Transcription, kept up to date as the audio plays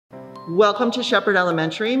Welcome to Shepherd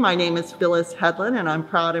Elementary. My name is Phyllis Hedlund and I'm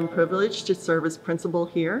proud and privileged to serve as principal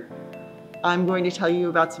here. I'm going to tell you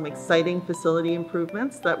about some exciting facility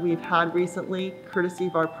improvements that we've had recently, courtesy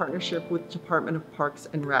of our partnership with Department of Parks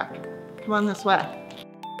and Rec. Come on this way.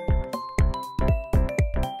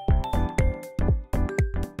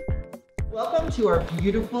 Welcome to our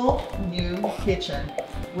beautiful new kitchen,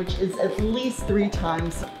 which is at least 3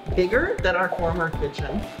 times bigger than our former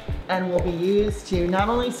kitchen, and will be used to not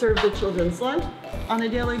only serve the children's lunch on a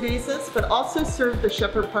daily basis, but also serve the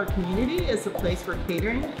Shepherd Park community as a place where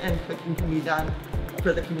catering and cooking can be done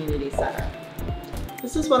for the community center.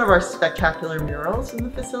 This is one of our spectacular murals in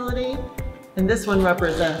the facility, and this one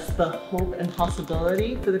represents the hope and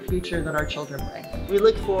possibility for the future that our children bring. We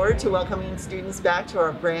look forward to welcoming students back to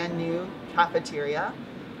our brand new cafeteria.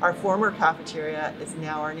 Our former cafeteria is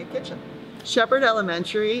now our new kitchen. Shepherd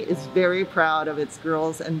Elementary is very proud of its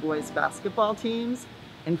girls and boys basketball teams,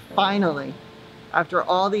 and finally, after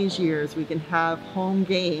all these years, we can have home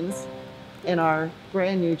games in our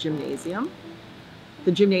brand new gymnasium.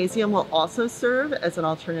 The gymnasium will also serve as an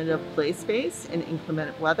alternative play space in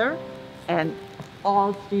inclement weather, and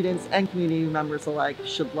all students and community members alike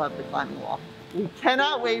should love the climbing wall. We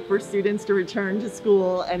cannot wait for students to return to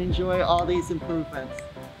school and enjoy all these improvements.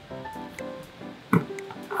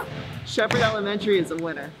 Shepherd Elementary is a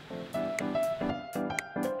winner.